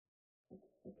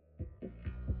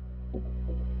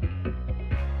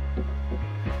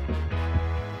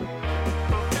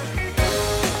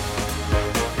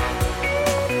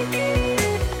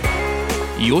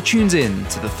You're tuned in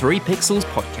to the 3 Pixels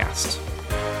podcast.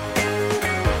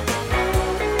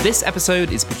 This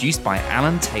episode is produced by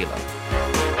Alan Taylor.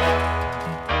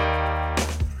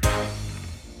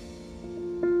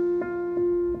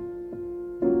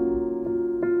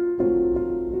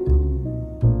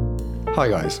 Hi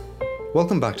guys,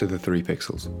 welcome back to the 3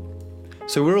 Pixels.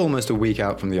 So we're almost a week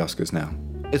out from the Oscars now.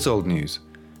 It's old news.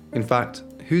 In fact,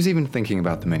 who's even thinking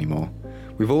about them anymore?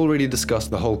 We've already discussed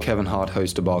the whole Kevin Hart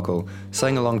host debacle,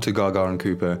 sang along to Gaga and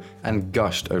Cooper, and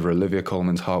gushed over Olivia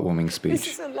Colman's heartwarming speech. This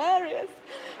is hilarious.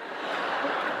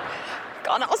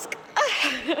 Got an Oscar.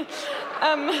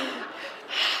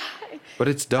 But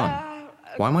it's done.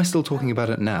 Why am I still talking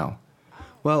about it now?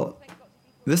 Well,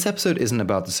 this episode isn't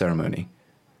about the ceremony.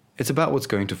 It's about what's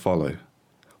going to follow.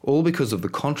 All because of the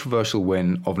controversial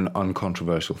win of an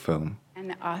uncontroversial film.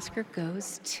 And the Oscar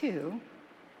goes to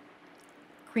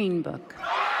Green Book.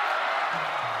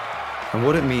 And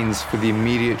what it means for the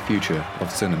immediate future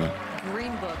of cinema.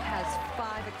 Green Book has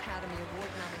 5 Academy Award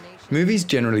nominations. Movies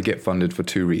generally get funded for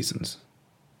 2 reasons.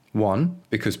 1,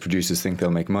 because producers think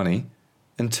they'll make money.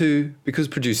 And 2, because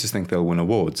producers think they'll win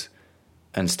awards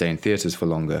and stay in theaters for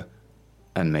longer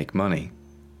and make money.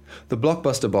 The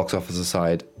blockbuster box office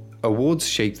aside, awards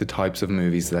shape the types of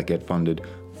movies that get funded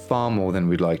far more than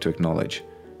we'd like to acknowledge.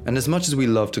 And as much as we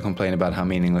love to complain about how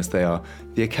meaningless they are,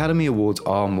 the Academy Awards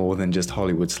are more than just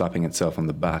Hollywood slapping itself on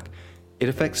the back. It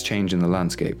affects change in the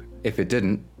landscape. If it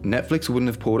didn't, Netflix wouldn't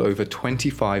have poured over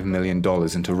 $25 million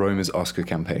into Roma's Oscar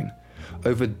campaign,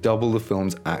 over double the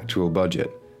film's actual budget.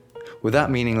 With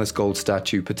that meaningless gold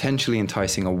statue potentially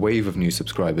enticing a wave of new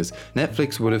subscribers,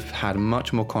 Netflix would have had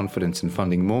much more confidence in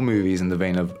funding more movies in the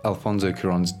vein of Alfonso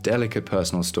Cuarón's delicate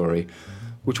personal story,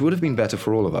 which would have been better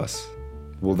for all of us.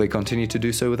 Will they continue to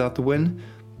do so without the win?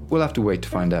 We'll have to wait to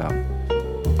find out.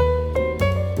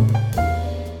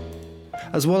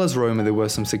 As well as Roma, there were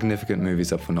some significant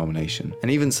movies up for nomination,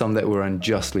 and even some that were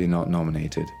unjustly not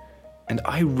nominated. And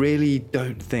I really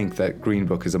don't think that Green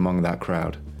Book is among that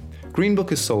crowd. Green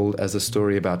Book is sold as a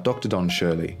story about Dr. Don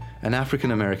Shirley, an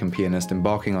African-American pianist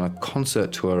embarking on a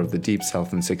concert tour of the Deep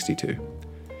South in '62.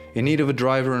 In need of a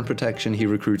driver and protection, he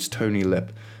recruits Tony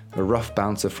Lip, a rough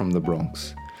bouncer from the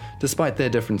Bronx. Despite their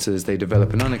differences, they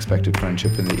develop an unexpected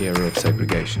friendship in the era of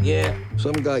segregation. Yeah,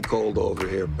 some guy called over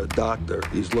here, a doctor.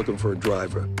 He's looking for a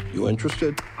driver. You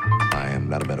interested? I am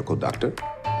not a medical doctor.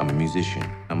 I'm a musician.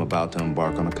 I'm about to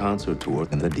embark on a concert tour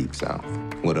in the Deep South.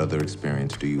 What other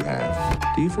experience do you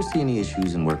have? Do you foresee any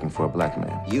issues in working for a black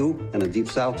man? You in the Deep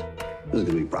South, there's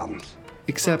gonna be problems.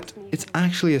 Except, it's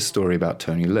actually a story about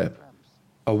Tony Lip,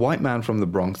 a white man from the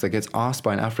Bronx that gets asked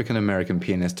by an African-American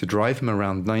pianist to drive him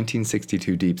around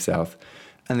 1962 Deep South,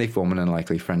 and they form an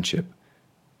unlikely friendship.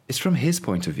 It's from his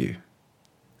point of view.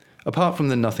 Apart from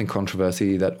the nothing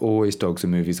controversy that always dogs a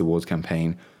movie's awards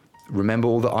campaign, remember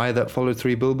all the ire that followed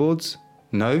 3 Billboards?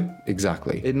 No?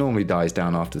 Exactly. It normally dies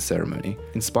down after the ceremony,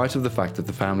 in spite of the fact that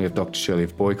the family of Dr. Shirley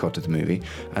have boycotted the movie,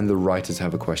 and the writers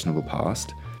have a questionable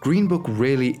past. Green Book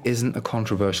really isn't a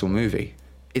controversial movie.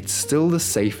 It's still the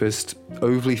safest,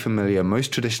 overly familiar,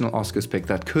 most traditional Oscars pick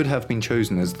that could have been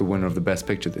chosen as the winner of the Best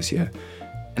Picture this year.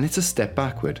 And it's a step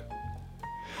backward.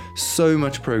 So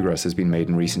much progress has been made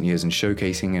in recent years in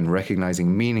showcasing and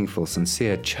recognizing meaningful,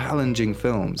 sincere, challenging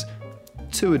films.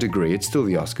 To a degree, it's still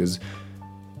the Oscars,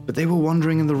 but they were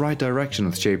wandering in the right direction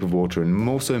with Shape of Water and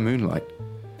more so Moonlight.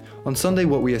 On Sunday,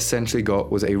 what we essentially got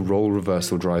was a role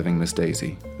reversal driving Miss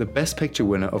Daisy, the Best Picture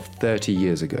winner of 30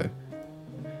 years ago.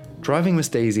 Driving Miss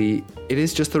Daisy, it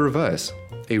is just the reverse.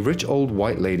 A rich old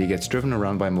white lady gets driven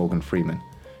around by Morgan Freeman.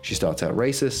 She starts out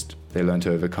racist, they learn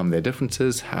to overcome their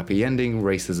differences, happy ending,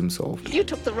 racism solved. You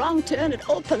took the wrong turn at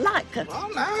Opelika. Well,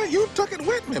 now, you took it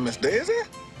with me, Miss Daisy.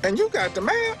 And you got the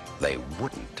map. They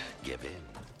wouldn't give in.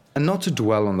 And not to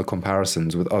dwell on the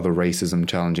comparisons with other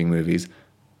racism-challenging movies,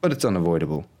 but it's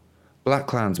unavoidable.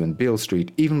 BlacKkKlansman, Beale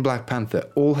Street, even Black Panther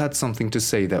all had something to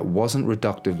say that wasn't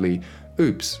reductively,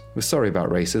 oops, we're sorry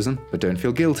about racism, but don't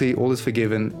feel guilty, all is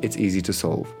forgiven, it's easy to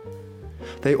solve.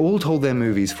 They all told their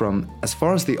movies from, as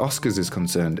far as the Oscars is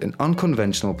concerned, an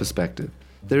unconventional perspective.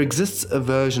 There exists a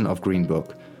version of Green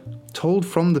Book, told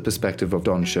from the perspective of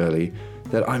Don Shirley,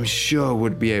 that I'm sure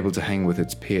would be able to hang with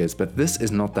its peers, but this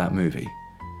is not that movie.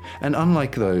 And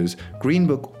unlike those, Green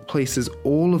Book places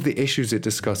all of the issues it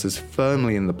discusses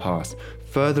firmly in the past,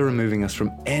 further removing us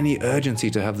from any urgency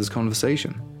to have this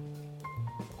conversation.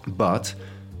 But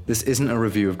this isn't a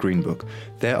review of Green Book.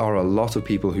 There are a lot of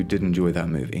people who did enjoy that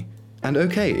movie. And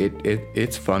okay,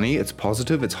 it's funny, it's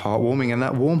positive, it's heartwarming, and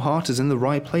that warm heart is in the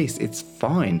right place. It's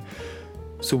fine.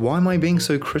 So why am I being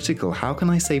so critical? How can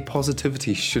I say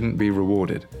positivity shouldn't be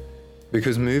rewarded?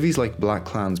 Because movies like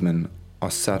BlacKkKlansman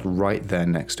are sat right there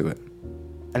next to it.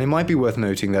 And it might be worth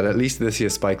noting that at least this year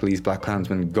Spike Lee's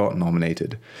BlacKkKlansman got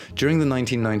nominated. During the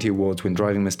 1990 awards when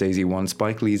Driving Miss Daisy won,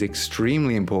 Spike Lee's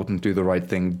extremely important Do the Right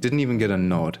Thing didn't even get a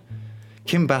nod.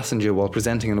 Kim Basinger, while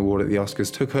presenting an award at the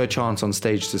Oscars, took her chance on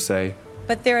stage to say,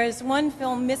 "But there is one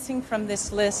film missing from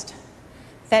this list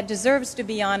that deserves to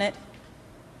be on it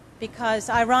because,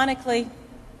 ironically,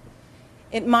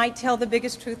 it might tell the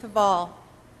biggest truth of all,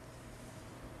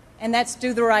 and that's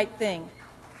Do the Right Thing."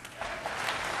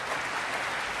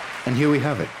 And here we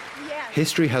have it.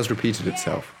 History has repeated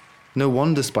itself. No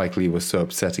wonder Spike Lee was so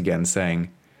upset again, saying,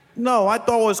 "No, I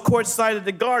thought it was courtside at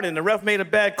the Garden. The ref made a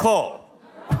bad call."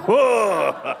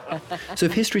 So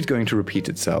if history's going to repeat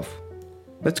itself,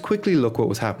 let's quickly look what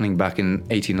was happening back in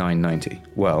 89-90.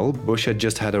 Well, Bush had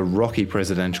just had a rocky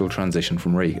presidential transition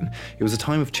from Reagan. It was a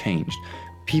time of change.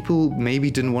 People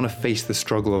maybe didn't want to face the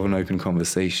struggle of an open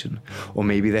conversation, or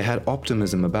maybe they had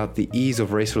optimism about the ease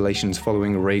of race relations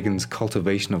following Reagan's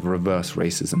cultivation of reverse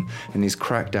racism and his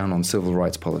crackdown on civil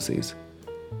rights policies.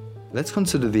 Let's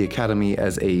consider the Academy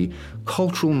as a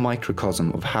cultural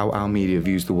microcosm of how our media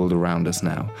views the world around us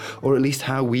now, or at least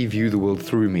how we view the world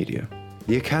through media.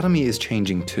 The Academy is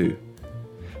changing too.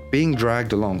 Being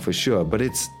dragged along for sure, but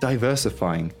it's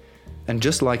diversifying. And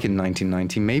just like in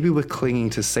 1990, maybe we're clinging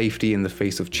to safety in the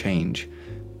face of change.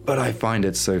 But I find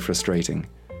it so frustrating.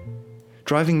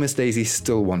 Driving Miss Daisy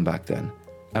still won back then.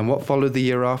 And what followed the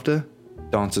year after?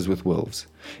 Dances with Wolves,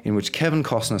 in which Kevin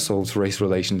Costner solves race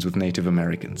relations with Native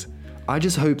Americans. I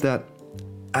just hope that,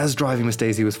 as Driving Miss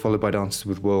Daisy was followed by Dances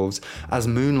with Wolves, as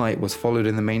Moonlight was followed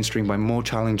in the mainstream by more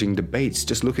challenging debates,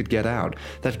 just look at Get Out,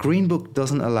 that Green Book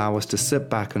doesn't allow us to sit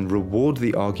back and reward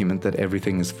the argument that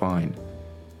everything is fine.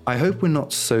 I hope we're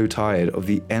not so tired of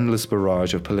the endless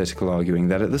barrage of political arguing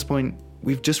that at this point,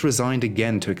 we've just resigned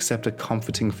again to accept a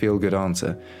comforting feel-good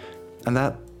answer, and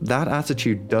that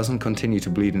attitude doesn't continue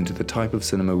to bleed into the type of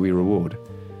cinema we reward.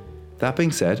 That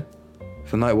being said,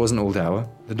 The Night Wasn't All Dour,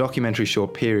 the documentary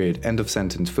short Period, End of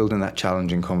Sentence filled in that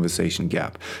challenging conversation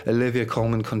gap. Olivia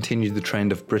Colman continued the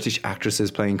trend of British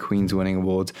actresses playing Queens winning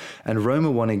awards, and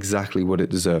Roma won exactly what it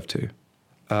deserved to.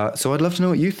 So I'd love to know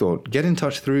what you thought. Get in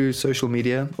touch through social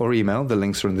media or email, the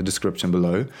links are in the description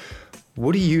below.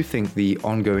 What do you think the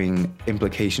ongoing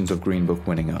implications of Green Book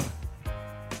winning are?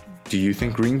 Do you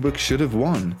think Green Book should have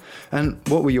won? And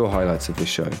what were your highlights of this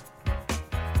show?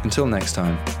 Until next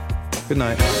time, good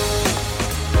night.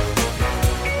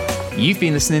 You've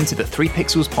been listening to the 3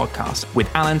 Pixels podcast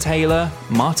with Alan Taylor,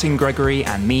 Martin Gregory,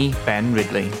 and me, Ben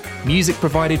Ridley. Music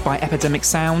provided by Epidemic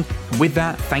Sound. With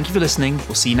that, thank you for listening.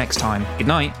 We'll see you next time. Good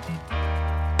night.